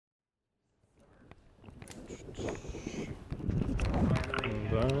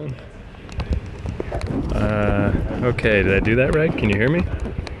on. Okay, did I do that right? Can you hear me?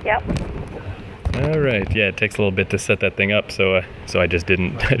 Yep. All right. Yeah, it takes a little bit to set that thing up, so I just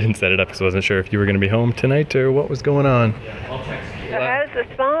didn't I didn't set it up because I wasn't sure if you were going to be home tonight or what was going on. So how's the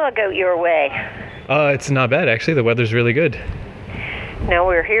smog out your way? It's not bad actually. The weather's really good. Now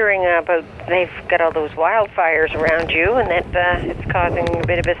we're hearing about they've got all those wildfires around you, and that it's causing a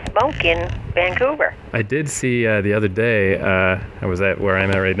bit of a smoke in Vancouver. I did see the other day. I was at where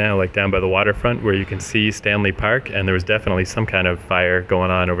I'm at right now, like down by the waterfront, where you can see Stanley Park, and there was definitely some kind of fire going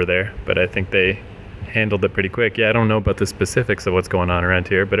on over there. But I think they handled it pretty quick. Yeah, I don't know about the specifics of what's going on around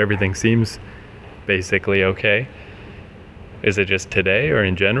here, but everything seems basically okay. Is it just today or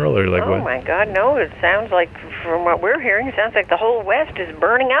in general or like what? Oh my God, no, it sounds like, from what we're hearing, it sounds like the whole West is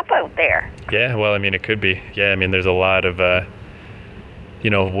burning up out there. Yeah, well, I mean, it could be. Yeah, I mean, there's a lot of,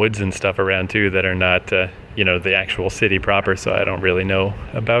 woods and stuff around too that are not, the actual city proper, so I don't really know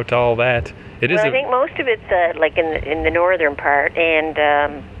about all that. I think most of it's like in the northern part,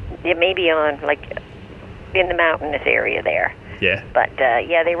 and it may be on, like, in the mountainous area there. Yeah. But,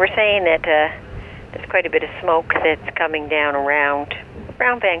 they were saying that there's quite a bit of smoke that's coming down around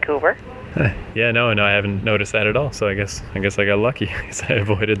Vancouver. Yeah, no, I haven't noticed that at all. So I guess I got lucky because I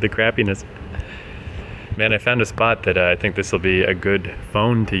avoided the crappiness. Man, I found a spot that I think this will be a good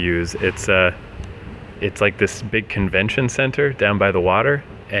phone to use. It's like this big convention center down by the water,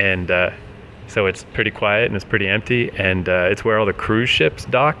 and so it's pretty quiet and it's pretty empty, and it's where all the cruise ships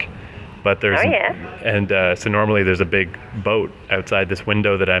dock. But there's so normally there's a big boat outside this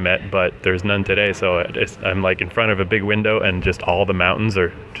window that I'm at, but there's none today. So I'm like in front of a big window, and just all the mountains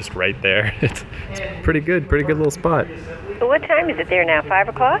are just right there. It's pretty good little spot. So what time is it there now? 5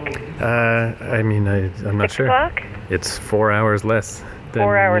 o'clock? I'm not 6 sure. o'clock? It's 4 hours less than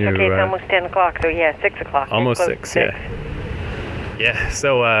 4 hours. You, okay, it's almost 10 o'clock. So yeah, 6 o'clock. Almost 6. Yeah. Yeah,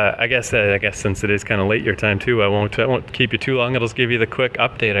 so I guess since it is kind of late your time too, I won't keep you too long. I'll just give you the quick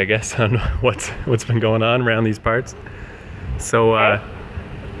update, I guess, on what's been going on around these parts. So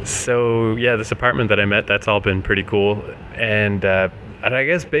this apartment that I'm at, that's all been pretty cool, and I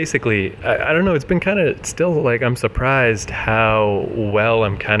guess basically, I don't know, it's been kind of still like I'm surprised how well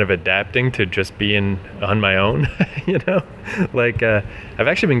I'm kind of adapting to just being on my own, like I've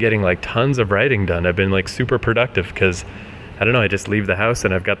actually been getting like tons of writing done. I've been like super productive because I don't know, I just leave the house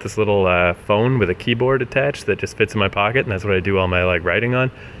and I've got this little phone with a keyboard attached that just fits in my pocket, and that's what I do all my like writing on.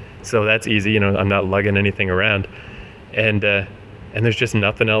 So that's easy, I'm not lugging anything around. And there's just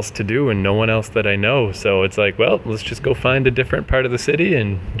nothing else to do and no one else that I know. So it's like, well, let's just go find a different part of the city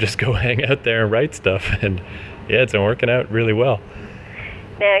and just go hang out there and write stuff. And yeah, it's been working out really well.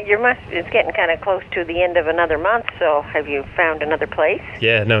 Now, it's getting kind of close to the end of another month, so have you found another place?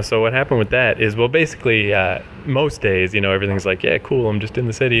 Yeah, no, so what happened with that is, well, basically, most days, everything's like, yeah, cool, I'm just in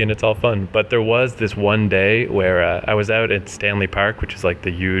the city and it's all fun. But there was this one day where I was out at Stanley Park, which is like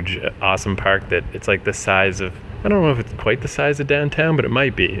the huge, awesome park that it's like the size of, I don't know if it's quite the size of downtown, but it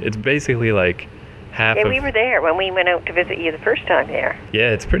might be. It's basically like half we were there when we went out to visit you the first time there. Yeah,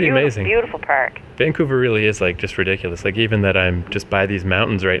 it's pretty amazing. Beautiful park. Vancouver really is like just ridiculous. Like even that I'm just by these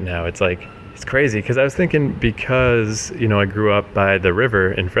mountains right now, it's like, it's crazy. Because I was thinking, because, I grew up by the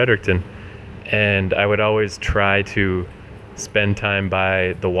river in Fredericton, and I would always try to spend time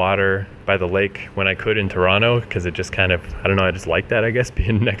by the water, by the lake when I could in Toronto, because it just kind of, I don't know, I just like that, I guess,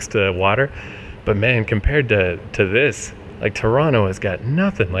 being next to water. But man, compared to this, like Toronto has got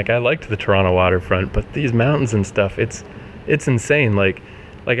nothing. Like I liked the Toronto waterfront, but these mountains and stuff, it's insane. Like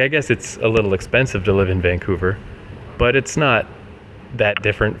I guess it's a little expensive to live in Vancouver, but it's not that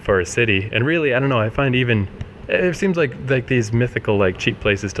different for a city. And really, I don't know, I find even, it seems like these mythical like cheap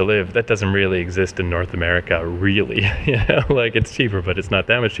places to live, that doesn't really exist in North America, really. Like it's cheaper, but it's not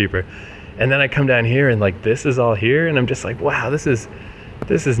that much cheaper. And then I come down here and like this is all here, and I'm just like, wow, this is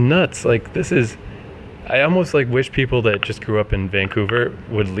nuts. Like this is, I almost like wish people that just grew up in Vancouver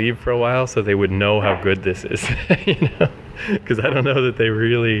would leave for a while so they would know how good this is, because I don't know that they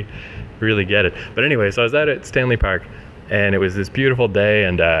really, really get it. But anyway, so I was out at Stanley Park, and it was this beautiful day,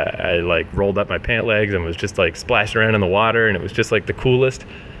 and I like rolled up my pant legs and was just like splashing around in the water, and it was just like the coolest.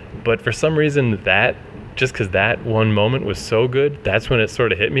 But for some reason just because that one moment was so good, that's when it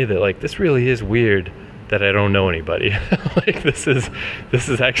sort of hit me that like this really is weird that I don't know anybody. Like this is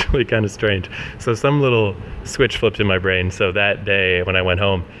actually kind of strange. So some little switch flipped in my brain. So that day when I went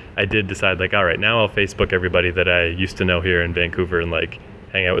home, I did decide like, all right, now I'll Facebook everybody that I used to know here in Vancouver and like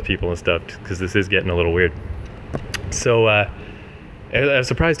hang out with people and stuff, because this is getting a little weird. So I was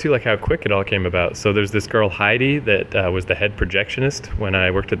surprised too, like how quick it all came about. So there's this girl Heidi that was the head projectionist when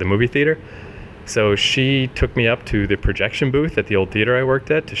I worked at the movie theater. So she took me up to the projection booth at the old theater I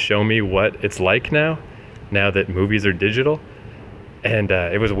worked at to show me what it's like now that movies are digital. And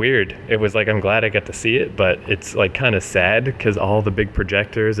it was weird. It was like, I'm glad I got to see it, but it's like kind of sad because all the big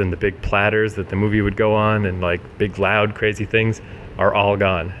projectors and the big platters that the movie would go on and like big loud crazy things are all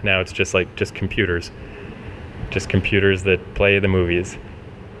gone. Now it's just computers that play the movies.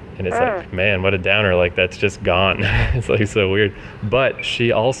 And it's like, man, what a downer. Like, that's just gone. It's like so weird. But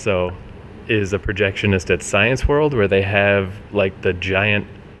she also is a projectionist at Science World, where they have like the giant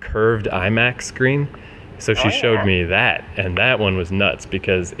curved IMAX screen. So she showed me that, and that one was nuts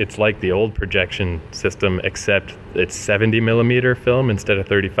because it's like the old projection system, except it's 70 millimeter film instead of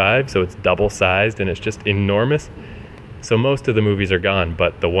 35, so it's double sized and it's just enormous. So most of the movies are gone,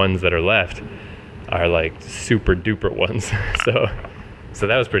 but the ones that are left are like super duper ones. So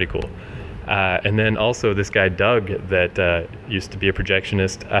that was pretty cool. And then also this guy Doug that used to be a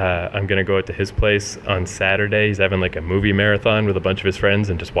projectionist, I'm going to go out to his place on Saturday. He's having like a movie marathon with a bunch of his friends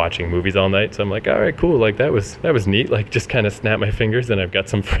and just watching movies all night. So I'm like, all right, cool. Like that was neat. Like just kind of snap my fingers and I've got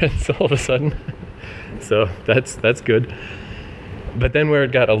some friends all of a sudden. So that's good. But then where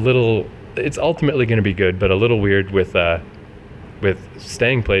it got a little, it's ultimately going to be good, but a little weird with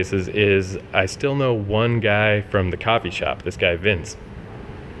staying places is I still know one guy from the coffee shop, this guy Vince.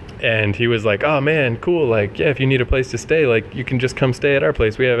 And he was like, oh man, cool, like, yeah, if you need a place to stay, like, you can just come stay at our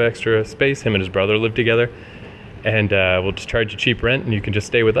place. We have extra space. Him and his brother live together. And we'll just charge you cheap rent, and you can just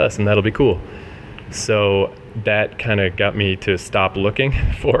stay with us, and that'll be cool. So that kind of got me to stop looking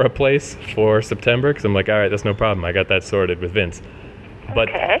for a place for September, because I'm like, all right, that's no problem. I got that sorted with Vince.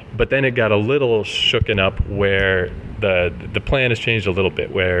 But then it got a little shooken up where the plan has changed a little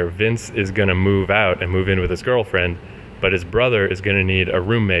bit, where Vince is going to move out and move in with his girlfriend, but his brother is going to need a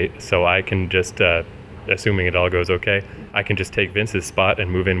roommate, so I can just, assuming it all goes okay, I can just take Vince's spot and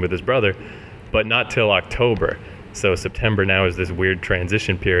move in with his brother, but not till October. So September now is this weird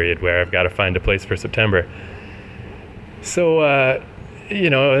transition period where I've got to find a place for September. So,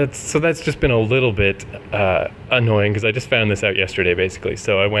 so that's just been a little bit annoying because I just found this out yesterday, basically.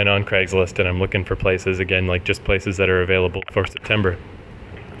 So I went on Craigslist and I'm looking for places, again, like just places that are available for September.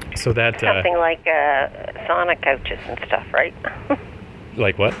 So that something like sauna couches and stuff, right?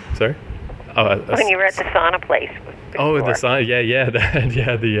 Like what? Sorry. When you were at the sauna place. Before. Oh, the sauna. Yeah,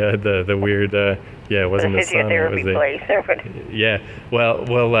 the weird. It wasn't a sauna. It was a place. Or what? Yeah.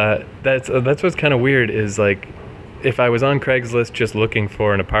 Well. That's what's kind of weird is like, if I was on Craigslist just looking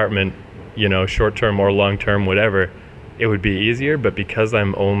for an apartment, short term or long term, whatever, it would be easier. But because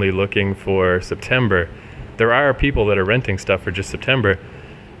I'm only looking for September, there are people that are renting stuff for just September.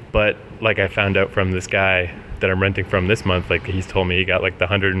 But like I found out from this guy that I'm renting from this month, like he's told me he got like the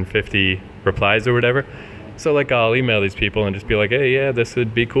 150 replies or whatever. So like I'll email these people and just be like, hey, yeah, this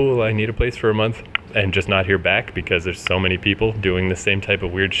would be cool. I need a place for a month, and just not hear back because there's so many people doing the same type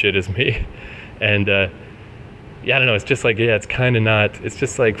of weird shit as me. And I don't know. It's just like, it's kind of not, it's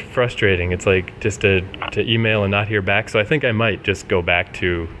just like frustrating. It's like just to email and not hear back. So I think I might just go back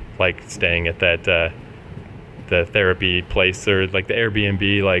to like staying at that, the therapy place or like the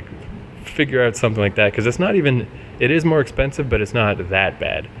Airbnb, like figure out something like that, because it's not even, it is more expensive, but it's not that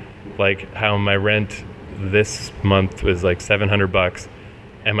bad. Like how my rent this month was like $700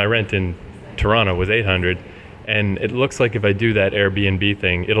 and my rent in Toronto was $800, and it looks like if I do that Airbnb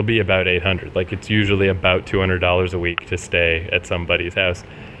thing, it'll be about $800. Like it's usually about $200 a week to stay at somebody's house,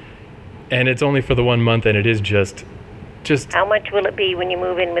 and it's only for the 1 month, and it is just how much will it be when you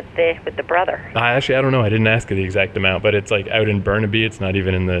move in with the brother? I don't know. I didn't ask the exact amount, but it's like out in Burnaby. It's not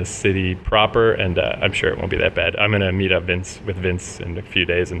even in the city proper, and I'm sure it won't be that bad. I'm gonna meet up with Vince in a few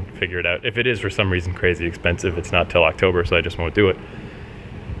days and figure it out. If it is for some reason crazy expensive, it's not till October, so I just won't do it.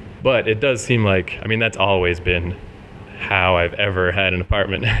 But it does seem like, that's always been how I've ever had an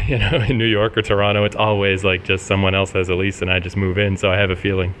apartment, in New York or Toronto. It's always like just someone else has a lease and I just move in. So I have a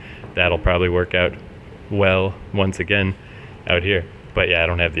feeling that'll probably work out well once again out here. But I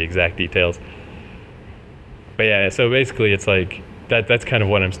don't have the exact details. But so basically it's like that's kind of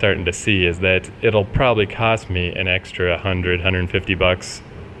what I'm starting to see, is that it'll probably cost me an extra $150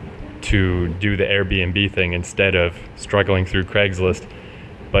 to do the Airbnb thing instead of struggling through Craigslist.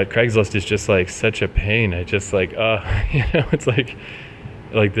 But Craigslist is just like such a pain. I just like it's like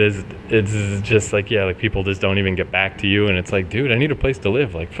this, it's just like, like people just don't even get back to you, and it's like, dude, I need a place to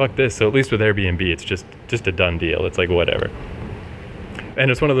live, like fuck this. So at least with Airbnb, it's just a done deal. It's like whatever.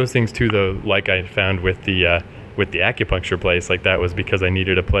 And it's one of those things too, though, like I found with the acupuncture place, like that was because I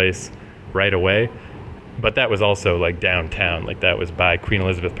needed a place right away, but that was also like downtown, like that was by Queen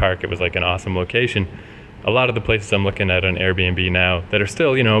Elizabeth Park. It was like an awesome location, a lot of the places I'm looking at on Airbnb now that are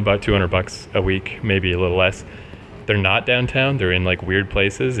still, about $200 a week, maybe a little less, they're not downtown. They're in like weird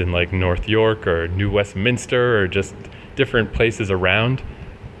places in like North York or New Westminster or just different places around.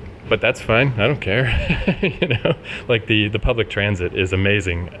 But that's fine. I don't care. Like the public transit is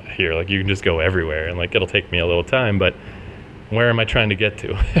amazing here. Like you can just go everywhere, and like it'll take me a little time, but where am I trying to get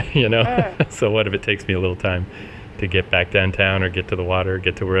to? So what if it takes me a little time to get back downtown or get to the water or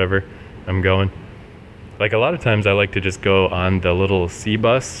get to wherever I'm going? Like a lot of times I like to just go on the little sea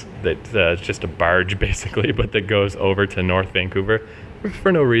bus that's just a barge basically, but that goes over to North Vancouver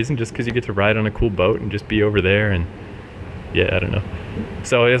for no reason, just because you get to ride on a cool boat and just be over there. And yeah, I don't know.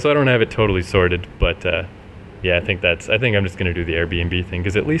 So I don't have it totally sorted, but yeah, I think I'm just going to do the Airbnb thing,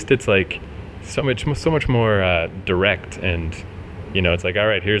 because at least it's like so much more direct, and it's like, all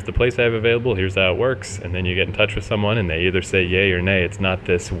right, here's the place I have available, here's how it works, and then you get in touch with someone and they either say yay or nay. It's not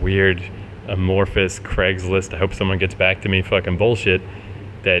this weird amorphous Craigslist, I hope someone gets back to me fucking bullshit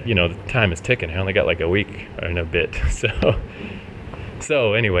that, the time is ticking. I only got like a week and a bit.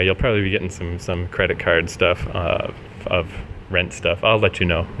 So anyway, you'll probably be getting some credit card stuff of rent stuff. I'll let you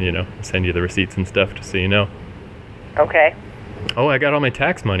know, send you the receipts and stuff just so you know. Okay. Oh, I got all my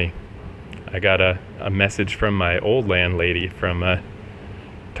tax money. I got a message from my old landlady from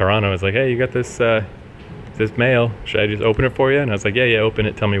Toronto. I was like, hey, you got this mail, should I just open it for you? And I was like, yeah, open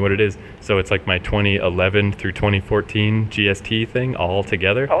it, tell me what it is. So it's like my 2011 through 2014 GST thing all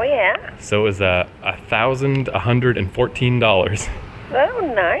together. Oh yeah. So it was $1,114.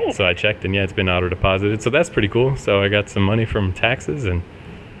 Oh, nice. So I checked, and yeah, it's been auto deposited, so that's pretty cool. So I got some money from taxes, and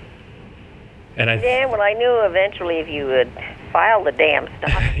yeah, well, I knew eventually if you would file the damn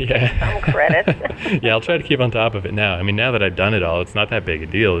stuff, yeah, some credit. Yeah, I'll try to keep on top of it now. I mean, now that I've done it all, it's not that big a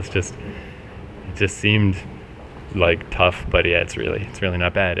deal. It just seemed like tough, but yeah, it's really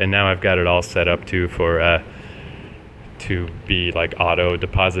not bad. And now I've got it all set up to be like auto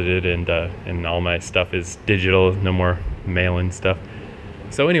deposited, and all my stuff is digital, no more mail-in stuff.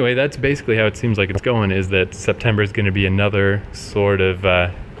 So anyway, that's basically how it seems like it's going, is that September is going to be another sort of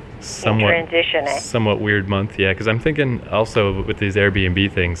somewhat weird month. Yeah, because I'm thinking also with these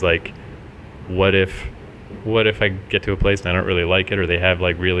Airbnb things, like what if I get to a place and I don't really like it, or they have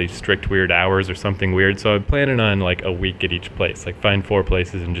like really strict weird hours or something weird. So I'm planning on like a week at each place, like find 4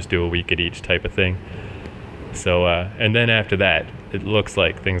 places and just do a week at each type of thing. So and then after that, it looks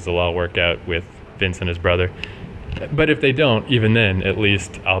like things will all work out with Vince and his brother. But if they don't, even then, at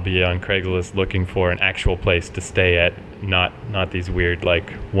least I'll be on Craigslist looking for an actual place to stay at, not these weird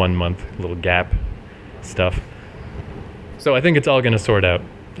like 1 month little gap stuff. So I think it's all going to sort out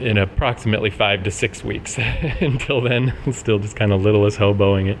in approximately 5 to 6 weeks. Until then, I'm still just kind of littlest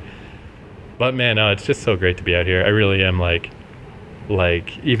hoboing it. But man, it's just so great to be out here. I really am like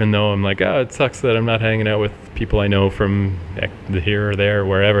even though I'm like, it sucks that I'm not hanging out with people I know from here or there or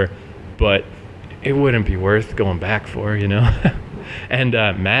wherever, but it wouldn't be worth going back for, And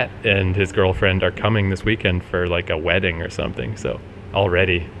Matt and his girlfriend are coming this weekend for like a wedding or something. So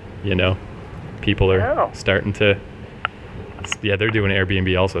already, people are starting to, yeah, they're doing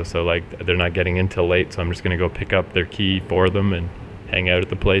Airbnb also. So like they're not getting in till late. So I'm just going to go pick up their key for them and hang out at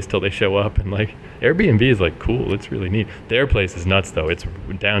the place till they show up. And like Airbnb is like cool. It's really neat. Their place is nuts though. It's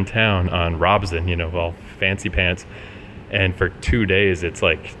downtown on Robson, all fancy pants. And for 2 days, it's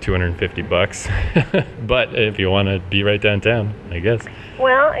like $250. But if you want to be right downtown, I guess.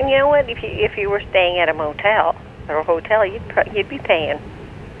 Well, and you know what? If you were staying at a motel or a hotel, you'd be paying,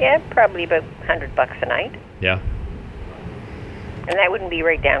 probably about $100 a night. Yeah. And that wouldn't be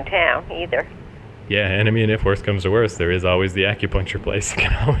right downtown either. Yeah, and I mean, if worse comes to worse, there is always the acupuncture place. You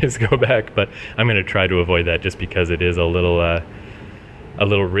can always go back. But I'm going to try to avoid that just because it is a little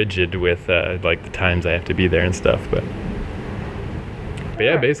rigid with like the times I have to be there and stuff. But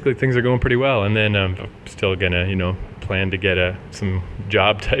yeah, basically things are going pretty well. And then I'm still gonna, plan to get some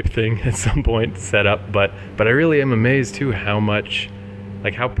job type thing at some point set up. But I really am amazed too how much,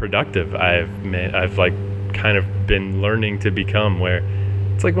 like how productive I've like kind of been learning to become. Where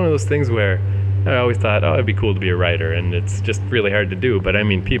it's like one of those things where I always thought, it'd be cool to be a writer, and it's just really hard to do. But I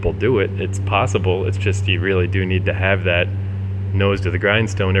mean, people do it. It's possible. It's just you really do need to have that nose to the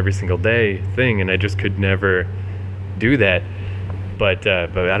grindstone every single day thing, and I just could never do that. But I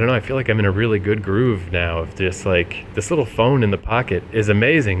don't know, I feel like I'm in a really good groove now of just like this little phone in the pocket is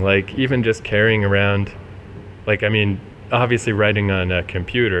amazing. Like even just carrying around, like, I mean, obviously writing on a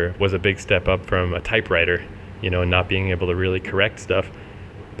computer was a big step up from a typewriter, and not being able to really correct stuff.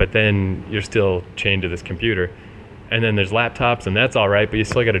 But then you're still chained to this computer. And then there's laptops, and that's all right, but you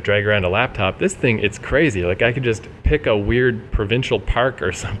still got to drag around a laptop. This thing, it's crazy. Like, I could just pick a weird provincial park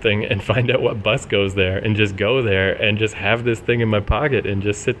or something and find out what bus goes there and just go there and just have this thing in my pocket and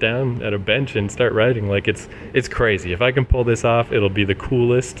just sit down at a bench and start writing. Like, it's crazy. If I can pull this off, it'll be the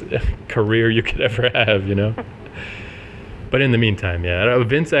coolest career you could ever have, you know? But in the meantime, yeah.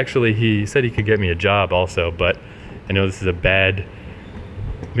 Vince actually, he said he could get me a job also, but I know this is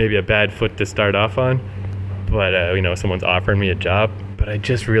maybe a bad foot to start off on. But you know, someone's offering me a job, but I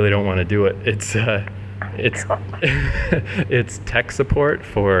just really don't want to do it. It's it's tech support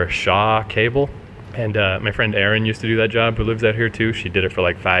for Shaw Cable, and my friend Erin used to do that job, who lives out here too. She did it for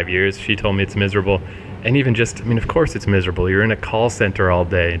like 5 years. She told me it's miserable, and even just, I mean, of course it's miserable. You're in a call center all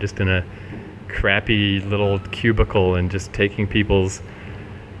day, just in a crappy little cubicle, and just taking people's,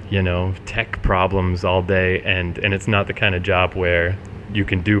 you know, tech problems all day, and it's not the kind of job where you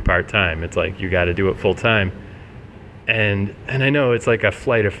can do part-time. It's like you got to do it full-time. And I know it's like a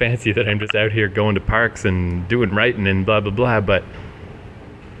flight of fancy that I'm just out here going to parks and doing writing and blah blah blah, but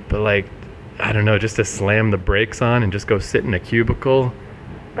like, I don't know, just to slam the brakes on and just go sit in a cubicle.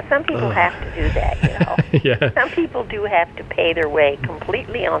 But some people have to do that, you know. Yeah. Some people do have to pay their way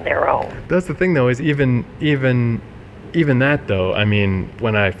completely on their own. That's the thing, though, is even that, though. I mean,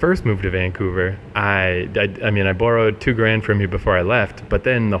 when I first moved to Vancouver, I mean, I borrowed $2,000 from you before I left, but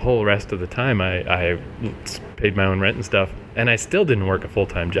then the whole rest of the time I paid my own rent and stuff, and I still didn't work a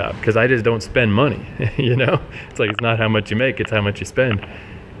full-time job because I just don't spend money, you know? It's like, it's not how much you make, it's how much you spend.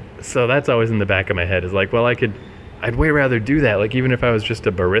 So that's always in the back of my head, is like, well, I'd way rather do that, like, even if I was just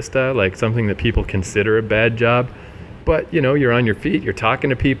a barista, like something that people consider a bad job. But, you know, you're on your feet, you're talking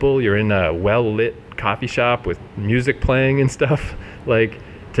to people, you're in a well-lit coffee shop with music playing and stuff. Like,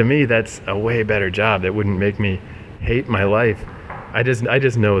 to me, that's a way better job that wouldn't make me hate my life. I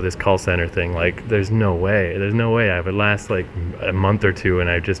just know this call center thing, like, there's no way I would last like a month or two, and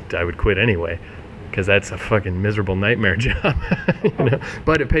I would quit anyway, because that's a fucking miserable nightmare job. You know?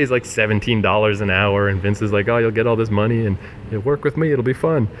 But it pays like $17 an hour, and Vince is like, oh, you'll get all this money and you'll work with me, it'll be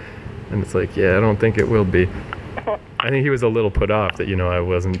fun. And it's like, yeah, I don't think it will be. I think he was a little put off that, you know, I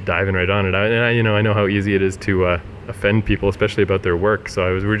wasn't diving right on it. I know how easy it is to offend people, especially about their work.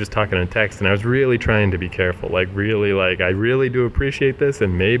 So we were just talking in text, and I was really trying to be careful. Like, really, like, I really do appreciate this,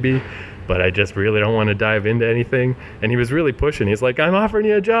 and maybe, but I just really don't want to dive into anything. And he was really pushing. He's like, I'm offering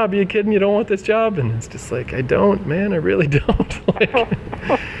you a job. Are you kidding? You don't want this job? And it's just like, I don't, man. I really don't.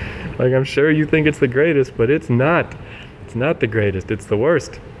 Like, I'm sure you think it's the greatest, but it's not. It's not the greatest. It's the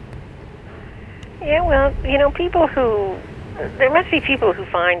worst. Yeah, well, you know, there must be people who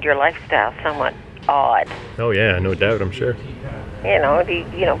find your lifestyle somewhat odd. Oh yeah, no doubt, I'm sure. You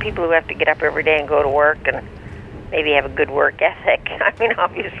know, people who have to get up every day and go to work and maybe have a good work ethic. I mean,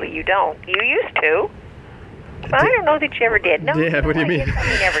 obviously you don't. You used to. But I don't know that you ever did. No. Yeah, what do you mean? You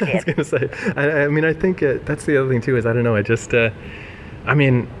never did. I was going to say, I mean, I think that's the other thing too, is I don't know, I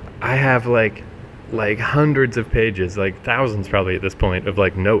mean, I have like hundreds of pages, like thousands probably at this point, of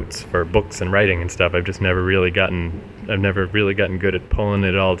like notes for books and writing and stuff. I've never really gotten good at pulling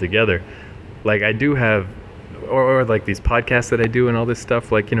it all together. Like, I do have, or like these podcasts that I do and all this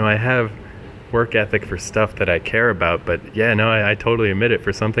stuff, like, you know, I have work ethic for stuff that I care about, but yeah, no, I totally admit it.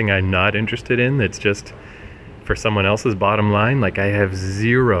 For something I'm not interested in, that's just for someone else's bottom line, like, I have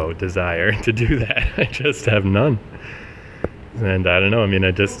zero desire to do that. I just have none. And I don't know, I mean,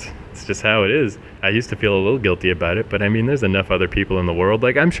 it's just how it is. I used to feel a little guilty about it, but I mean, there's enough other people in the world.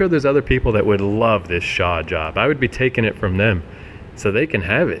 Like, I'm sure there's other people that would love this Shaw job. I would be taking it from them so they can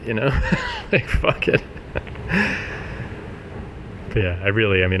have it, you know? Like, fuck it. But yeah, I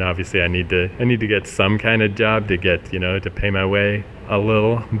mean, obviously I need to get some kind of job to get, you know, to pay my way a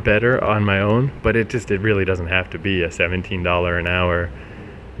little better on my own, but it really doesn't have to be a $17 an hour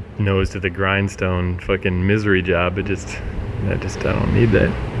nose to the grindstone fucking misery job. I don't need that.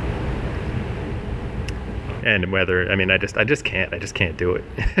 And whether, I mean, I just can't do it.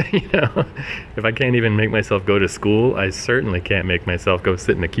 You know, if I can't even make myself go to school, I certainly can't make myself go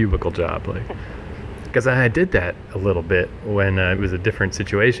sit in a cubicle job. Like, because I did that a little bit when it was a different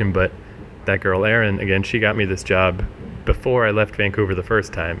situation, but that girl Erin, again, she got me this job before I left Vancouver the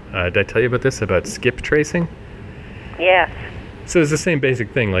first time. Did I tell you about this, about skip tracing? Yes. So it's the same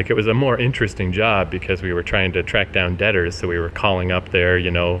basic thing. Like, it was a more interesting job because we were trying to track down debtors. So we were calling up their,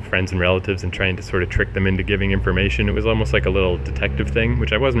 you know, friends and relatives and trying to sort of trick them into giving information. It was almost like a little detective thing,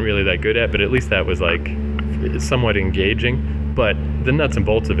 which I wasn't really that good at, but at least that was like somewhat engaging. But the nuts and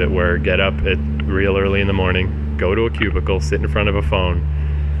bolts of it were get up at real early in the morning, go to a cubicle, sit in front of a phone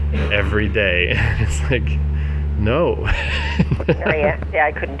every day. It's like, no. Yeah,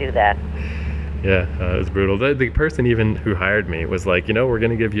 I couldn't do that. It was brutal. The person even who hired me was like, we're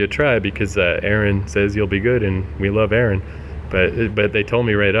going to give you a try because Aaron says you'll be good and we love Aaron. But they told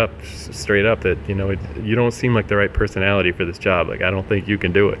me straight up that, you don't seem like the right personality for this job. Like, I don't think you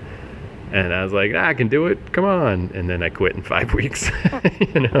can do it. And I was like, I can do it. Come on. And then I quit in 5 weeks.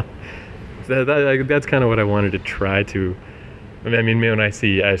 So that's kind of what I wanted to try to. I mean, when I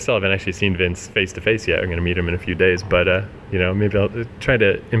still haven't actually seen Vince face to face yet. I'm going to meet him in a few days, but maybe I'll try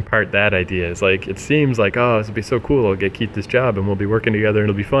to impart that idea. It's like, it seems like, this would be so cool. I'll keep this job and we'll be working together and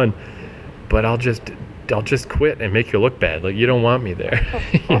it'll be fun. But I'll just quit and make you look bad. Like, you don't want me there.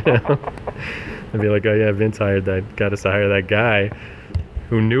 I'd be like, oh yeah, Vince got us to hire that guy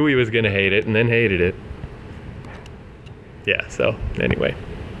who knew he was going to hate it and then hated it. Yeah. So anyway.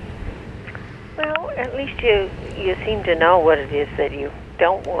 Well, at least you seem to know what it is that you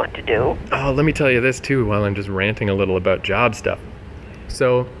don't want to do. Oh, let me tell you this too while I'm just ranting a little about job stuff.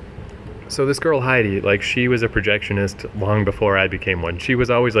 So this girl Heidi, like, she was a projectionist long before I became one. She was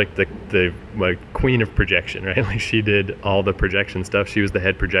always like the queen of projection, right? Like, she did all the projection stuff. She was the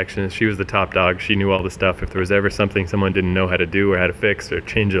head projectionist. She was the top dog. She knew all the stuff. If there was ever something someone didn't know how to do or how to fix or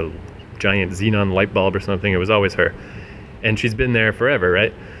change a giant xenon light bulb or something, it was always her. And she's been there forever,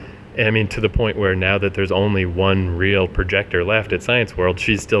 right? I mean, to the point where now that there's only one real projector left at Science World,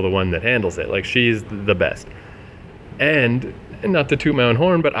 she's still the one that handles it. Like, she's the best. And not to toot my own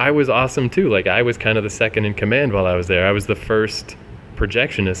horn, but I was awesome too. Like, I was kind of the second in command while I was there. I was the first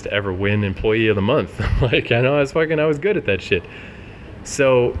projectionist to ever win Employee of the Month. Like, I was good at that shit.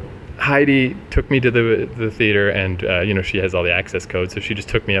 So Heidi took me to the theater, and she has all the access codes, so she just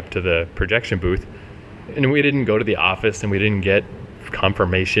took me up to the projection booth. And we didn't go to the office, and we didn't get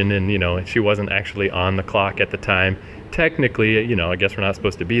confirmation, and she wasn't actually on the clock at the time. Technically, I guess we're not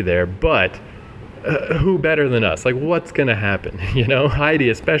supposed to be there, but who better than us? Like, what's gonna happen? Heidi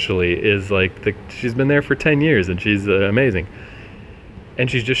especially is like she's been there for 10 years and she's amazing, and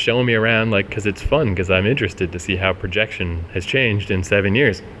she's just showing me around, like, because it's fun, because I'm interested to see how projection has changed in 7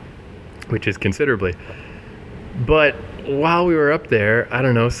 years, which is considerably. But while we were up there, I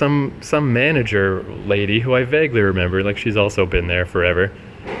don't know, some manager lady who I vaguely remember, like, she's also been there forever,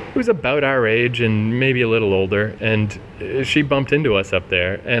 who's about our age and maybe a little older, and she bumped into us up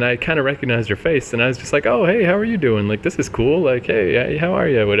there, and I kind of recognized her face, and I was just like, oh, hey, how are you doing? Like, this is cool. Like, hey, how are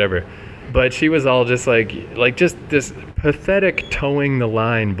you? Whatever. But she was all just like just this pathetic towing the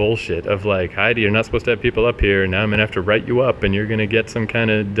line bullshit of like, Heidi, you're not supposed to have people up here, and now I'm going to have to write you up, and you're going to get some kind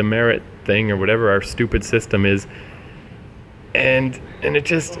of demerit thing or whatever our stupid system is. And it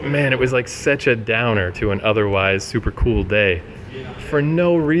just, man, it was like such a downer to an otherwise super cool day for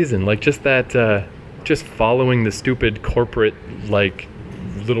no reason. Like, just that, just following the stupid corporate, like,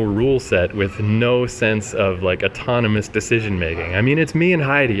 little rule set with no sense of, like, autonomous decision making. I mean, it's me and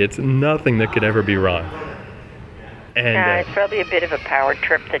Heidi. It's nothing that could ever be wrong. And it's probably a bit of a power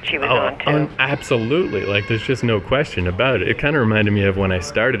trip that she was on too. Absolutely. Like, there's just no question about it. It kind of reminded me of when I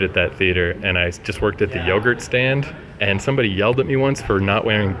started at that theater and I just worked at the yogurt stand, and somebody yelled at me once for not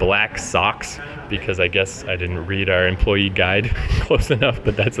wearing black socks because I guess I didn't read our employee guide close enough,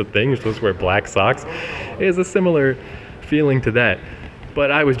 but that's a thing. You're supposed to wear black socks. It has a similar feeling to that. But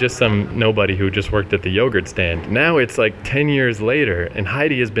I was just some nobody who just worked at the yogurt stand. Now it's like 10 years later, and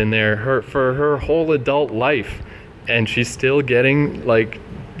Heidi has been there for her whole adult life. And she's still getting, like,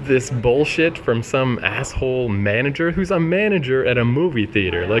 this bullshit from some asshole manager who's a manager at a movie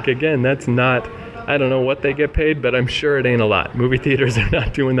theater. Like, again, that's not, I don't know what they get paid, but I'm sure it ain't a lot. Movie theaters are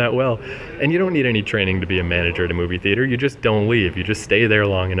not doing that well. And you don't need any training to be a manager at a movie theater. You just don't leave. You just stay there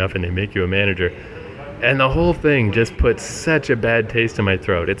long enough and they make you a manager. And the whole thing just puts such a bad taste in my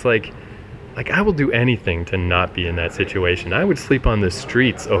throat. It's like I will do anything to not be in that situation. I would sleep on the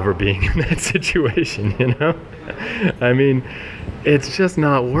streets over being in that situation, I mean, it's just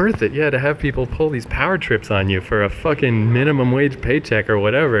not worth it. Yeah, to have people pull these power trips on you for a fucking minimum wage paycheck or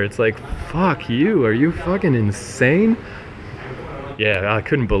whatever. It's like, fuck you. Are you fucking insane? Yeah, I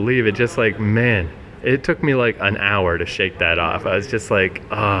couldn't believe it. Just like, man, it took me like an hour to shake that off. I was just like,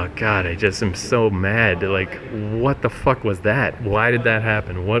 oh God, I just am so mad. Like, what the fuck was that? Why did that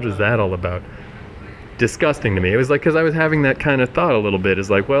happen? What was that all about? Disgusting to me. It was like, because I was having that kind of thought a little bit. It's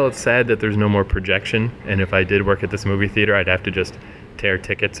like, well, it's sad that there's no more projection, and if I did work at this movie theater, I'd have to just tear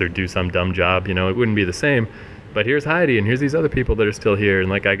tickets or do some dumb job. It wouldn't be the same. But here's Heidi, and here's these other people that are still here, and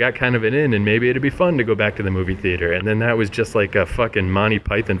like, I got kind of an in, and maybe it'd be fun to go back to the movie theater. And then that was just like a fucking Monty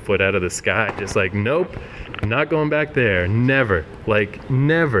Python foot out of the sky. Just like, nope, I'm not going back there. Never. Like,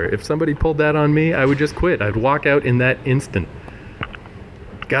 never. If somebody pulled that on me, I would just quit. I'd walk out in that instant.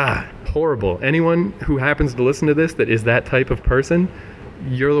 God, horrible. Anyone who happens to listen to this that is that type of person,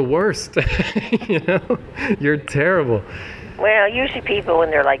 you're the worst. You're terrible. Well, usually people,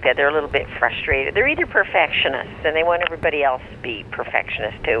 when they're like that, they're a little bit frustrated. They're either perfectionists, and they want everybody else to be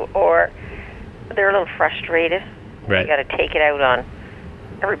perfectionists too, or they're a little frustrated. Right. You got to take it out on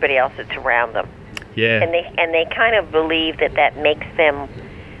everybody else that's around them. Yeah. And they kind of believe that makes them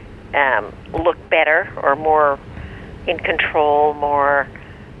look better or more in control, more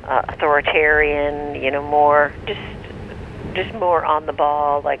authoritarian, more just more on the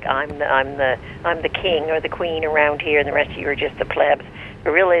ball, like I'm the king or the queen around here, and the rest of you are just the plebs.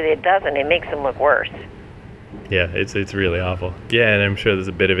 But really, it doesn't. It makes them look worse. Yeah, it's really awful. Yeah, and I'm sure there's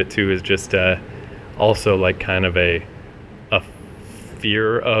a bit of it too. Is just also like kind of a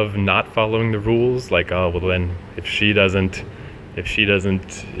fear of not following the rules. Like, oh well, then if she doesn't,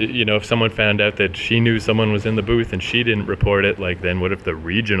 if someone found out that she knew someone was in the booth and she didn't report it, like then what if the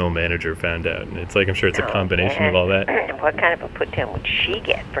regional manager found out? And it's like, I'm sure it's a combination of all that. What kind of a put down would she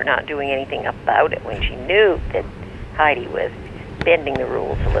get for not doing anything about it when she knew that Heidi was bending the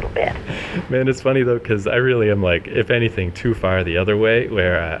rules a little bit? Man, it's funny though, because I really am like, if anything, too far the other way,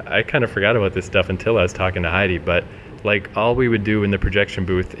 where I kind of forgot about this stuff until I was talking to Heidi. But like, all we would do in the projection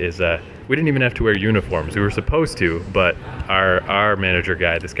booth is we didn't even have to wear uniforms. We were supposed to, but our manager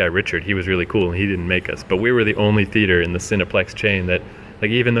guy, this guy Richard, he was really cool and he didn't make us. But we were the only theater in the Cineplex chain that, like,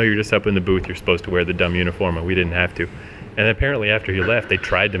 even though you're just up in the booth, you're supposed to wear the dumb uniform, and we didn't have to. And apparently after he left, they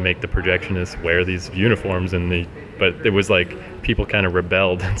tried to make the projectionists wear these uniforms, but it was like people kind of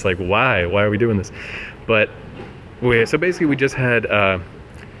rebelled. It's like, why are we doing this? But so basically we just had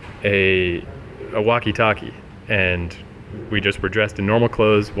a walkie-talkie, and we just were dressed in normal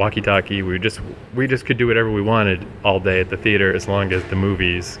clothes, walkie-talkie. We just could do whatever we wanted all day at the theater, as long as the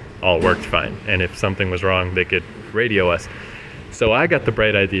movies all worked fine. And if something was wrong, they could radio us. So I got the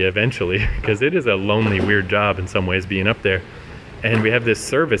bright idea eventually, because it is a lonely, weird job in some ways being up there. And we have this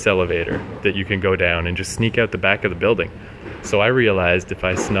service elevator that you can go down and just sneak out the back of the building. So I realized if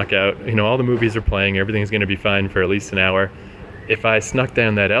I snuck out, all the movies are playing, everything's going to be fine for at least an hour. If I snuck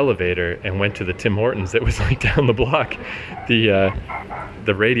down that elevator and went to the Tim Hortons that was like down the block, the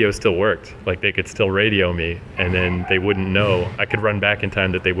radio still worked. Like, they could still radio me, and then they wouldn't know. I could run back in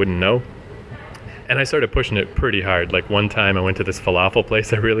time that they wouldn't know. And I started pushing it pretty hard. Like, one time I went to this falafel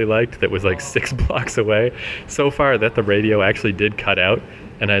place I really liked that was like 6 blocks away, so far that the radio actually did cut out.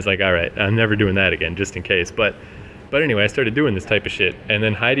 And I was like, all right, I'm never doing that again, just in case. But anyway, I started doing this type of shit. And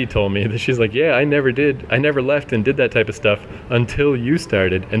then Heidi told me that she's like, yeah, I never left and did that type of stuff until you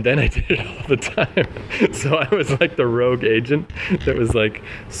started. And then I did it all the time. So I was like the rogue agent that was like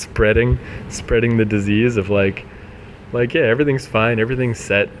spreading the disease of like, yeah, everything's fine. Everything's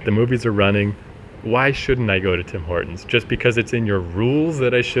set. The movies are running. Why shouldn't I go to Tim Hortons? Just because it's in your rules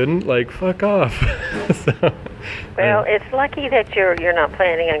that I shouldn't? Like, fuck off. Well, it's lucky that you're not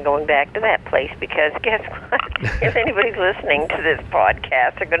planning on going back to that place, because guess what? If anybody's listening to this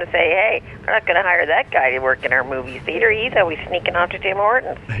podcast, they're going to say, hey, we're not going to hire that guy to work in our movie theater. He's always sneaking off to Tim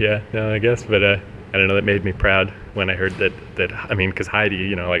Hortons. Yeah, no, I guess, but I don't know, that made me proud when I heard that I mean, because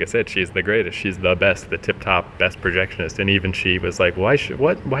Heidi, like I said, she's the greatest. She's the best, the tip-top best projectionist. And even she was like, why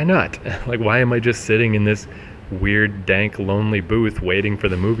not? Like, why am I just sitting in this weird, dank, lonely booth waiting for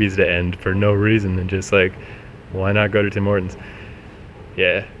the movies to end for no reason? And just like, why not go to Tim Hortons?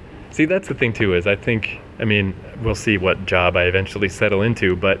 Yeah. See, that's the thing too, is I mean, we'll see what job I eventually settle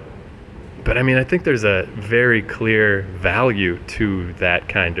into, but I mean, I think there's a very clear value to that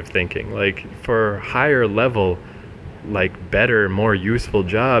kind of thinking. Like, for higher level, like better, more useful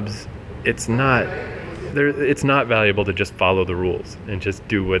jobs, it's not valuable to just follow the rules and just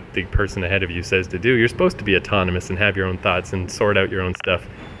do what the person ahead of you says to do. You're supposed to be autonomous and have your own thoughts and sort out your own stuff.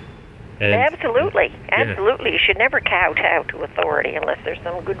 And, absolutely. Yeah. You should never kowtow to authority unless there's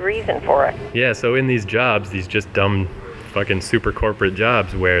some good reason for it. Yeah, so in these jobs, these just dumb fucking super corporate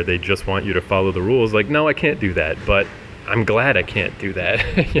jobs where they just want you to follow the rules, like, no, I can't do that, but I'm glad I can't do that.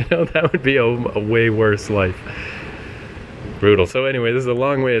 That would be a way worse life. Brutal. So anyway, this is a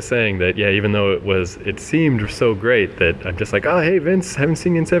long way of saying that, yeah, even though it seemed so great, that I'm just like, oh, hey, Vince, haven't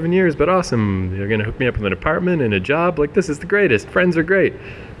seen you in 7 years, but awesome. You're going to hook me up with an apartment and a job. Like, this is the greatest. Friends are great.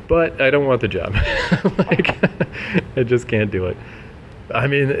 But I don't want the job. Like, I just can't do it. I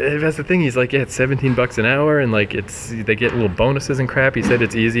mean, that's the thing. He's like, yeah, it's $17 an hour, and like they get little bonuses and crap. He said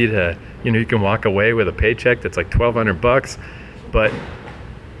it's easy to, you can walk away with a paycheck that's like $1,200, but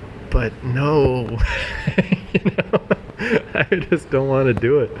no, I just don't want to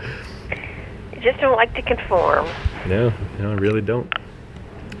do it. You just don't like to conform. No, I really don't.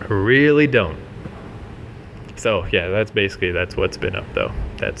 So yeah, that's what's been up though.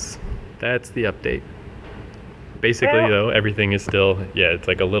 That's the update. Basically, Well- though, everything is still, it's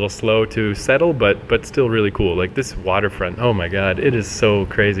like a little slow to settle, but still really cool. Like this waterfront, oh my God, it is so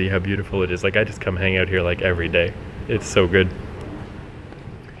crazy how beautiful it is. Like I just come hang out here like every day. It's so good.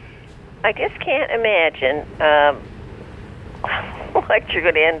 I just can't imagine what you're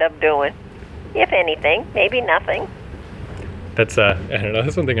going to end up doing. If anything, maybe nothing. That's I don't know.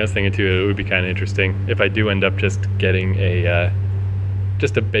 That's one thing I was thinking too. It would be kind of interesting if I do end up just getting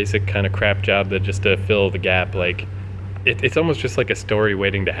just a basic kind of crap job that just to fill the gap. Like it's almost just like a story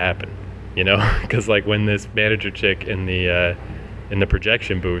waiting to happen, you know? Because like when this manager chick in the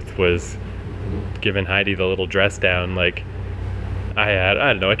projection booth was giving Heidi the little dress down, like I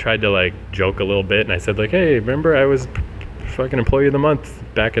don't know. I tried to like joke a little bit, and I said like, hey, remember I was fucking employee of the month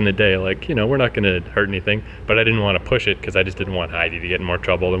back in the day, like, you know, we're not going to hurt anything, but I didn't want to push it because I just didn't want Heidi to get in more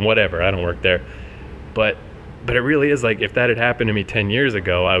trouble and whatever. I don't work there, but it really is like if that had happened to me 10 years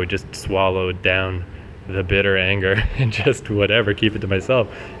ago, I would just swallow down the bitter anger and just whatever, keep it to myself.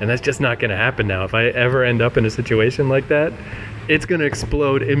 And that's just not going to happen now. If I ever end up in a situation like that, it's going to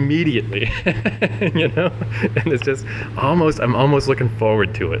explode immediately. You know? And it's just I'm almost looking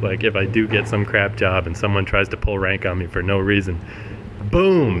forward to it. Like if I do get some crap job and someone tries to pull rank on me for no reason,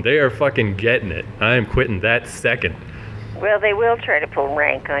 boom, they are fucking getting it. I am quitting that second. Well, they will try to pull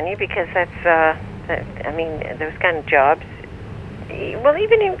rank on you because that's, I mean, those kind of jobs. Well,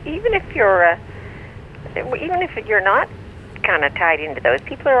 even if you're not kind of tied into those,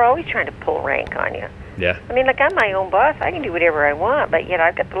 people are always trying to pull rank on you. Yeah. I mean, like I'm my own boss. I can do whatever I want, but yet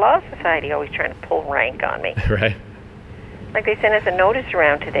I've got the Law Society always trying to pull rank on me. Right. Like they sent us a notice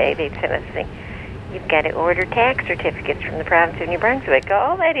around today. They sent us a thing. You've got to order tax certificates from the province of New Brunswick.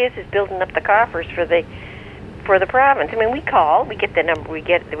 All that is building up the coffers for the province. I mean, we get the number, we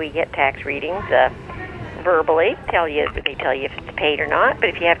get tax readings verbally. They tell you if it's paid or not. But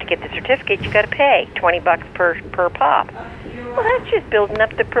if you have to get the certificate, you got to pay $20 per pop. Well, that's just building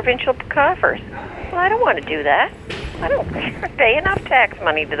up the provincial coffers. Well, I don't want to do that. I don't pay enough tax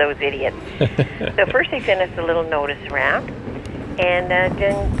money to those idiots. So first they sent us a little notice around, and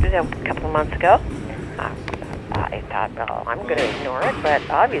then a couple of months ago, I thought, well, I'm going to ignore it, but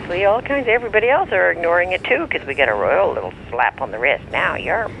obviously everybody else are ignoring it too, because we get a royal little slap on the wrist. Now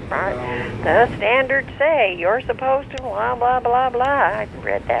the standards say you're supposed to blah, blah, blah, blah. I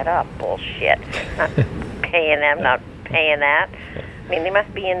read that up. Bullshit. Not paying that. I mean, they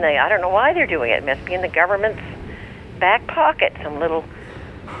must be in I don't know why they're doing it. It must be in the government's back pocket, some little,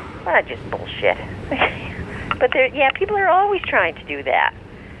 just bullshit. But people are always trying to do that.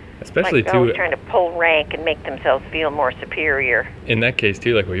 Especially like, too, always trying to pull rank and make themselves feel more superior. In that case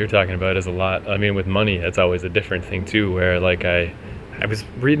too, like what you're talking about is a lot. I mean, with money, that's always a different thing too, where like I was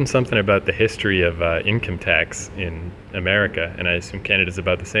reading something about the history of income tax in America, and I assume Canada's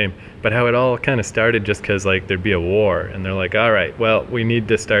about the same, but how it all kind of started just because like there'd be a war, and they're like, all right, well, we need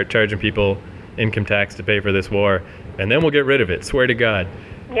to start charging people income tax to pay for this war, and then we'll get rid of it, swear to God.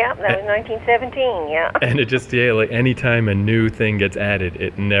 Yeah, that was 1917, yeah. And it just, like anytime a new thing gets added,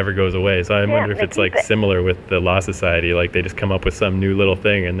 it never goes away. So I wonder if it's like similar with the Law Society, like they just come up with some new little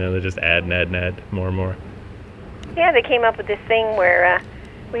thing and then they just add and add and add more and more. Yeah, they came up with this thing where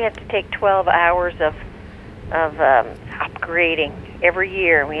we have to take 12 hours of upgrading every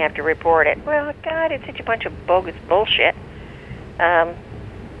year, and we have to report it. Well, God, it's such a bunch of bogus bullshit.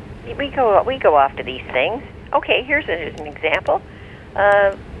 We go off to these things. Okay, here's an example.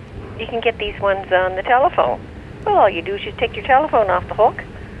 You can get these ones on the telephone. Well, all you do is just take your telephone off the hook,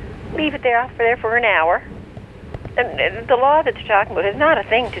 leave it there for an hour. And the law that they're talking about has not a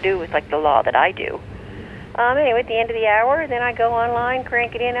thing to do with like the law that I do. Anyway, at the end of the hour, then I go online,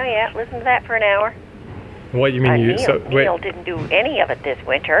 crank it in. Oh yeah, listen to that for an hour. What you mean? Neil didn't do any of it this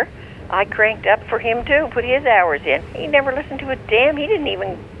winter. I cranked up for him too, put his hours in. He never listened to a damn. He didn't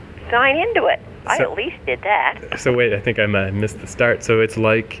even sign into it. I at least did that. So wait, I think I missed the start. So it's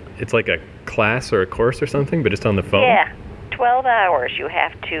like a class or a course or something, but just on the phone? Yeah, 12 hours. You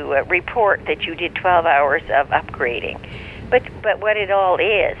have to report that you did 12 hours of upgrading. But what it all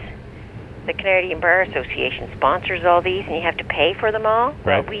is, the Canadian Bar Association sponsors all these, and you have to pay for them all.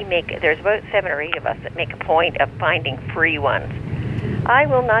 Right. Well, there's about 7 or 8 of us that make a point of finding free ones. I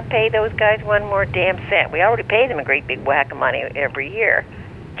will not pay those guys one more damn cent. We already pay them a great big whack of money every year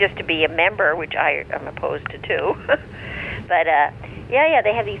just to be a member, which I am opposed to too. But yeah,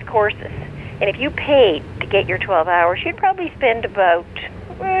 they have these courses, and if you paid to get your 12 hours, you'd probably spend about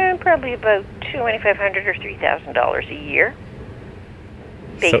 $2,500 or $3,000 a year,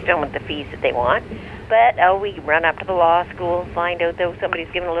 based on the fees that they want. But we run up to the law school and find out though somebody's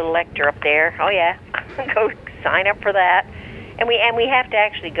giving a little lecture up there. Oh yeah, go sign up for that. And we have to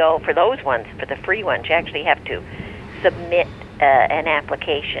actually go for those ones, for the free ones. You actually have to submit an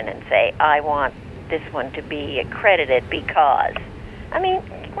application and say, I want this one to be accredited because. I mean,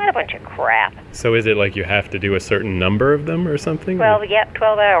 what a bunch of crap. So is it like you have to do a certain number of them or something? 12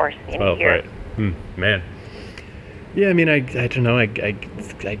 hours in a year. Right. Man. Yeah, I mean, I don't know. I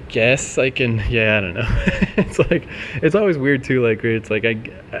guess I can. Yeah, I don't know. It's like, it's always weird too. Like, it's like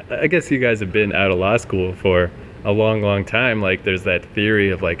I guess you guys have been out of law school for a long, long time. Like, there's that theory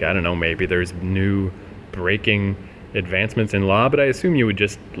of like, I don't know, maybe there's new breaking advancements in law, but I assume you would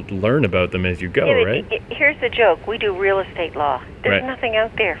just learn about them as you go, right? Here's the joke: we do real estate law. There's nothing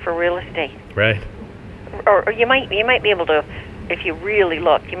out there for real estate. Right. Or you might be able to, if you really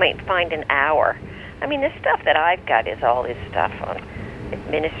look, you might find an hour. I mean, the stuff that I've got is all this stuff on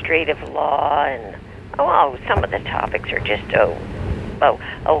administrative law, and some of the topics are just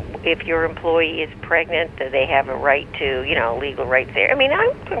if your employee is pregnant, they have a right to, legal rights there. I mean,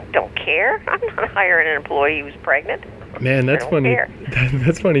 I don't care. I'm not hiring an employee who's pregnant. Man, that's funny.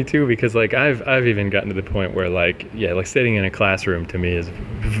 That's funny too, because like I've even gotten to the point where like sitting in a classroom to me is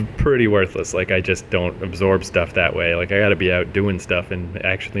pretty worthless. Like, I just don't absorb stuff that way. Like, I got to be out doing stuff and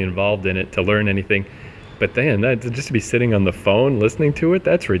actually involved in it to learn anything. But then just to be sitting on the phone listening to it,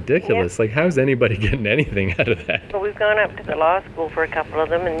 that's ridiculous. Yeah. Like, how's anybody getting anything out of that? Well, we've gone up to the law school for a couple of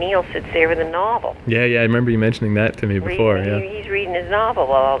them, and Neil sits there with a novel. Yeah, I remember you mentioning that to me before. He's reading his novel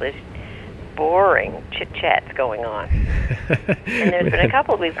while all this boring chit-chat's going on. And there's been a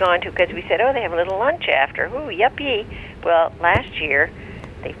couple we've gone to because we said, they have a little lunch after. Ooh, yuppie. Well, last year,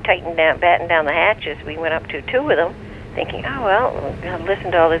 they've battened down the hatches. We went up to 2 of them thinking, we'll listen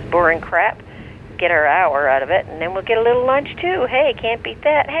to all this boring crap, get our hour out of it, and then we'll get a little lunch too. Hey, can't beat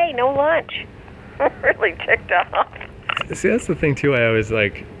that. Hey, no lunch. I'm really ticked off. See, that's the thing too. I always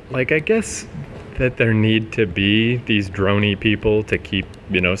like I guess that there need to be these droney people to keep,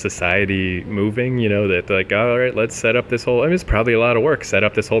 society moving, that like, all right, let's set up this whole, it's probably a lot of work, set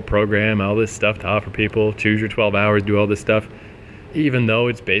up this whole program, all this stuff to offer people, choose your 12 hours, do all this stuff, even though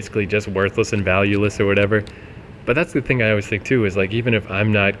it's basically just worthless and valueless or whatever. But that's the thing I always think too, is like, even if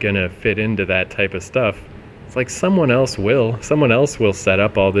I'm not going to fit into that type of stuff, it's like someone else will set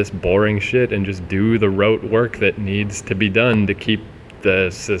up all this boring shit and just do the rote work that needs to be done to keep the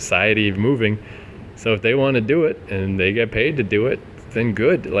society moving. So if they want to do it and they get paid to do it, then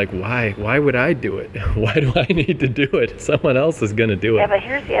good. Like, why would I do it? Why do I need to do it? Someone else is going to do it. Yeah, but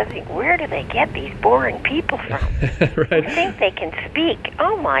here's the other thing. Where do they get these boring people from? Right. I think they can speak.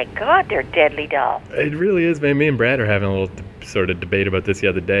 Oh my God, they're deadly dull. It really is, man. Me and Brad are having a little sort of debate about this the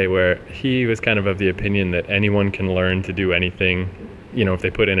other day, where he was kind of the opinion that anyone can learn to do anything. If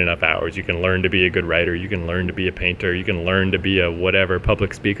they put in enough hours, you can learn to be a good writer, you can learn to be a painter, you can learn to be a whatever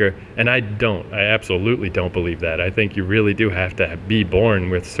public speaker. And I absolutely don't believe that. I think you really do have to be born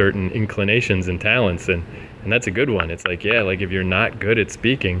with certain inclinations and talents, and that's a good one. It's like, like if you're not good at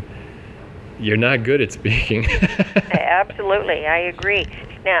speaking, you're not good at speaking. Absolutely, I agree.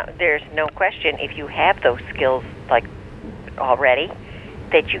 Now, there's no question, if you have those skills like already,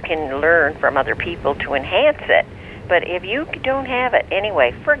 that you can learn from other people to enhance it. But if you don't have it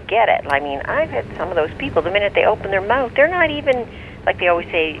anyway, forget it. I mean, I've had some of those people, the minute they open their mouth, they're not even, like they always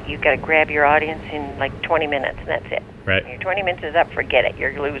say, you've got to grab your audience in like 20 minutes, and that's it. Right. When your 20 minutes is up, forget it.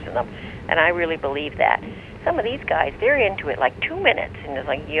 You're losing them. And I really believe that. Some of these guys, they're into it like 2 minutes, and it's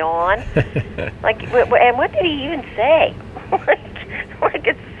like, yawn. And what did he even say? Like,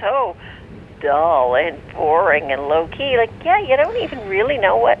 it's so dull and boring and low-key. Like, you don't even really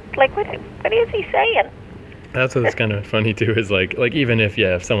know what is he saying? That's what's kind of funny too, is like even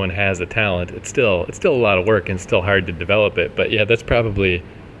if someone has a talent, it's still a lot of work and still hard to develop it. But that's probably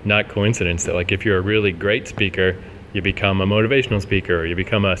not coincidence that like if you're a really great speaker, you become a motivational speaker, or you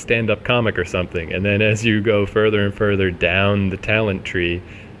become a stand-up comic or something. And then as you go further and further down the talent tree,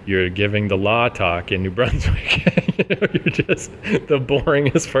 you're giving the law talk in New Brunswick. You're just the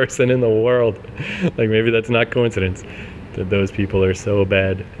boringest person in the world. Like, maybe that's not coincidence that those people are so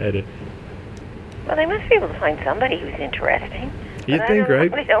bad at it. Well, they must be able to find somebody who's interesting. You'd think,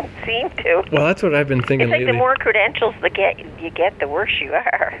 right? They don't seem to. Well, that's what I've been thinking lately. It's like the more credentials you get, the worse you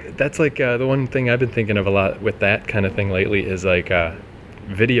are. That's like the one thing I've been thinking of a lot with that kind of thing lately is like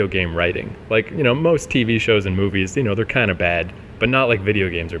video game writing. Like, most TV shows and movies, they're kind of bad, but not like video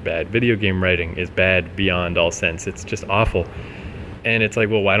games are bad. Video game writing is bad beyond all sense. It's just awful. And it's like,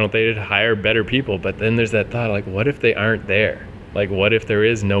 well, why don't they hire better people? But then there's that thought, like, what if they aren't there? Like, what if there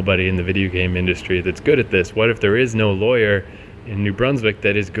is nobody in the video game industry that's good at this? What if there is no lawyer in New Brunswick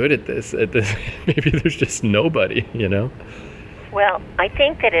that is good at this? Maybe there's just nobody, Well, I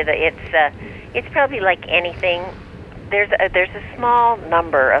think that it's probably like anything. there's a small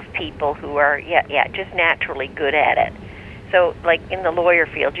number of people who are just naturally good at it. So, like in the lawyer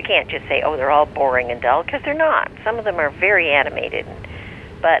field, you can't just say, oh, they're all boring and dull, because they're not. Some of them are very animated,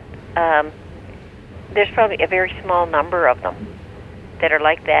 but there's probably a very small number of them that are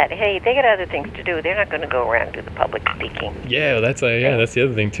like that. Hey, they got other things to do. They're not going to go around and do the public speaking. Yeah, that's that's the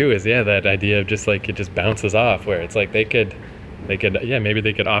other thing too. Is that idea of just like it just bounces off, where it's like they could maybe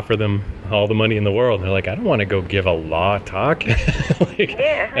they could offer them all the money in the world, and they're like, I don't want to go give a law talk.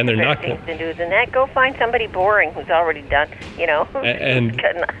 And they're not things to do than that. Go find somebody boring who's already done,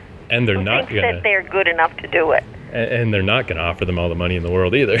 and they're not thinks that they're good enough to do it. And they're not going to offer them all the money in the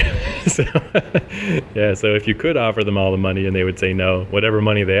world either. So if you could offer them all the money and they would say no, whatever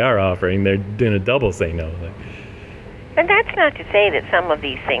money they are offering, they're going to double say no. And that's not to say that some of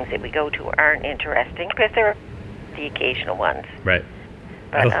these things that we go to aren't interesting, because there are the occasional ones. Right.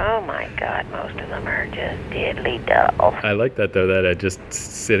 But oh my God, most of them are just deadly dull. I like that though, that just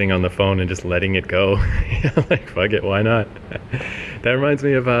sitting on the phone and just letting it go. Like, fuck it, why not? That reminds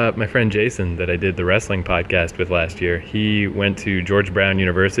me of my friend Jason that I did the wrestling podcast with last year. He went to George Brown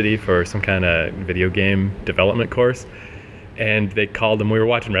University for some kind of video game development course. And they called him. We were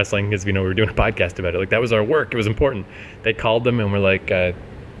watching wrestling because, we were doing a podcast about it. Like, that was our work. It was important. They called them and were like,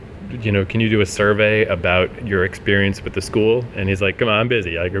 can you do a survey about your experience with the school? And he's like, come on, I'm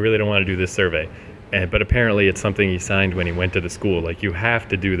busy. Like, I really don't want to do this survey. But apparently it's something he signed when he went to the school. Like, you have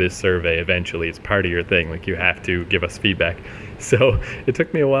to do this survey eventually. It's part of your thing. Like, you have to give us feedback. So it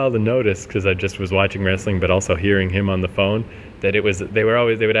took me a while to notice, because I just was watching wrestling, but also hearing him on the phone, that they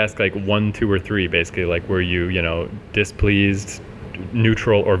would ask like 1, 2, or 3, basically, like, were you, displeased,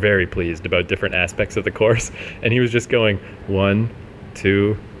 neutral, or very pleased about different aspects of the course? And he was just going 1,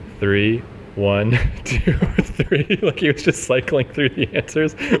 2, 3, 1, 2, 3. Like, he was just cycling through the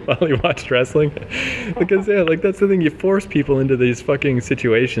answers while he watched wrestling. Because that's the thing, you force people into these fucking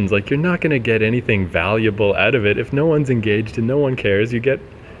situations. Like, you're not going to get anything valuable out of it if no one's engaged and no one cares. You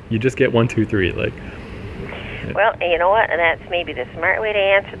just get 1, 2, 3. Like, well, you know what? And that's maybe the smart way to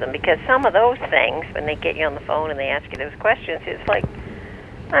answer them, because some of those things, when they get you on the phone and they ask you those questions, it's like,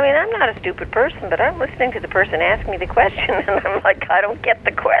 I'm not a stupid person, but I'm listening to the person ask me the question, and I'm like, I don't get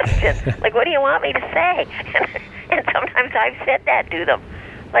the question. Like, what do you want me to say? And sometimes I've said that to them.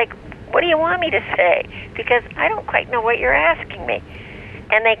 Like, what do you want me to say? Because I don't quite know what you're asking me.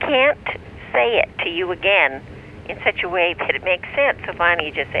 And they can't say it to you again in such a way that it makes sense. So finally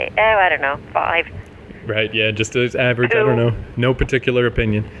you just say, I don't know, 5. Right, yeah, just as average, 2. I don't know, no particular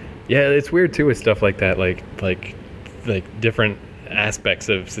opinion. Yeah, it's weird too with stuff like that, like different aspects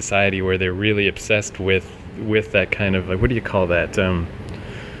of society where they're really obsessed with that kind of, like, what do you call that,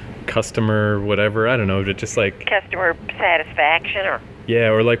 customer whatever, I don't know, just like customer satisfaction,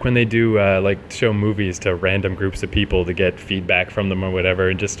 or like when they do show movies to random groups of people to get feedback from them or whatever,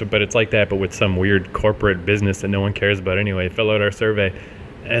 and but it's like that, but with some weird corporate business that no one cares about anyway. Fill out our survey.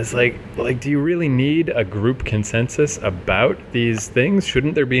 And it's like, do you really need a group consensus about these things?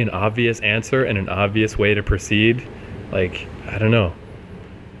 Shouldn't there be an obvious answer and an obvious way to proceed? Like, I don't know.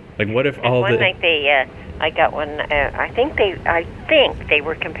 Like, what if all one night I got one. I think they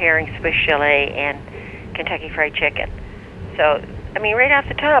were comparing Swiss Chalet and Kentucky Fried Chicken. So, right off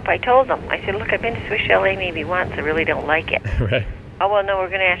the top, I told them. I said, look, I've been to Swiss Chalet maybe once. I really don't like it. Right. Oh, well, no, we're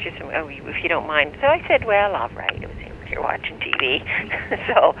going to ask you some. Oh, if you don't mind. So I said, well, all right. It was you're watching TV.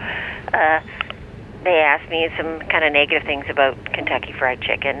 So they asked me some kind of negative things about Kentucky Fried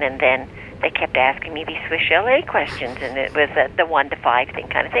Chicken, and then they kept asking me these Swiss Chalet questions, and it was the 1 to 5 thing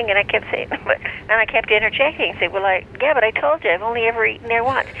kind of thing, and I kept saying, and I kept interjecting and say, well, but I told you, I've only ever eaten there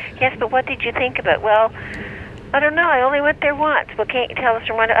once. Yes, but what did you think of it? Well, I don't know, I only went there once. Well, can't you tell us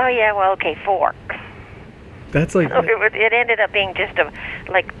from 1 to, oh yeah, well, okay, 4. That's like... So it ended up being just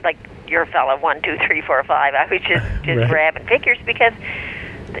like your fella 1, 2, 3, 4, 5. I was just right. grabbing figures, because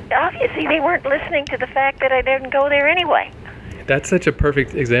obviously they weren't listening to the fact that I didn't go there anyway. That's such a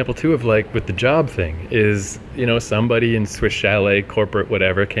perfect example too of, like, with the job thing is, somebody in Swiss Chalet, corporate,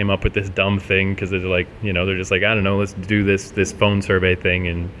 whatever, came up with this dumb thing because they're like, they're just like, I don't know, let's do this phone survey thing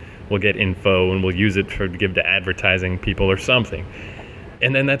and we'll get info and we'll use it to give to advertising people or something.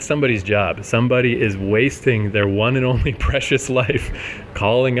 And then that's somebody's job. Somebody is wasting their one and only precious life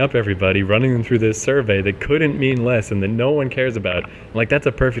calling up everybody, running them through this survey that couldn't mean less and that no one cares about. Like, that's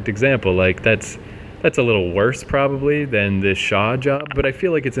a perfect example. Like, that's a little worse probably than this Shaw job, but I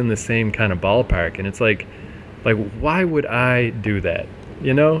feel like it's in the same kind of ballpark. And it's like why would I do that?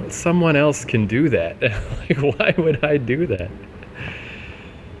 Someone else can do that. Like, why would I do that?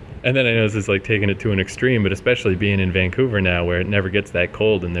 And then I know this is like taking it to an extreme, but especially being in Vancouver now where it never gets that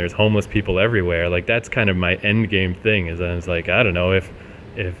cold and there's homeless people everywhere, like that's kind of my end game thing is I was like, I don't know, if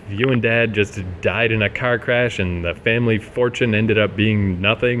you and Dad just died in a car crash and the family fortune ended up being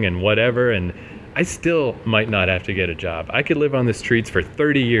nothing and whatever, and I still might not have to get a job. I could live on the streets for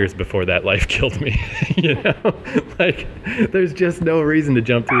 30 years before that life killed me, you know? Like, there's just no reason to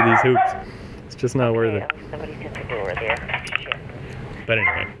jump through these hoops. It's just not worth it. Somebody's at the door there. Shit. But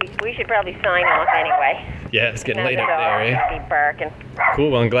anyway. We should probably sign off anyway. Yeah, it's getting Now late the up there, dog eh? be barking.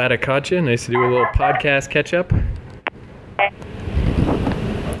 Cool, well, I'm glad I caught you. Nice to do a little podcast catch-up.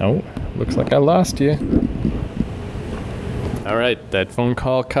 Oh, looks like I lost you. All right, that phone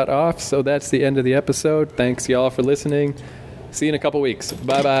call cut off, so that's the end of the episode. Thanks, y'all, for listening. See you in a couple weeks.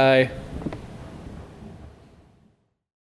 Bye-bye.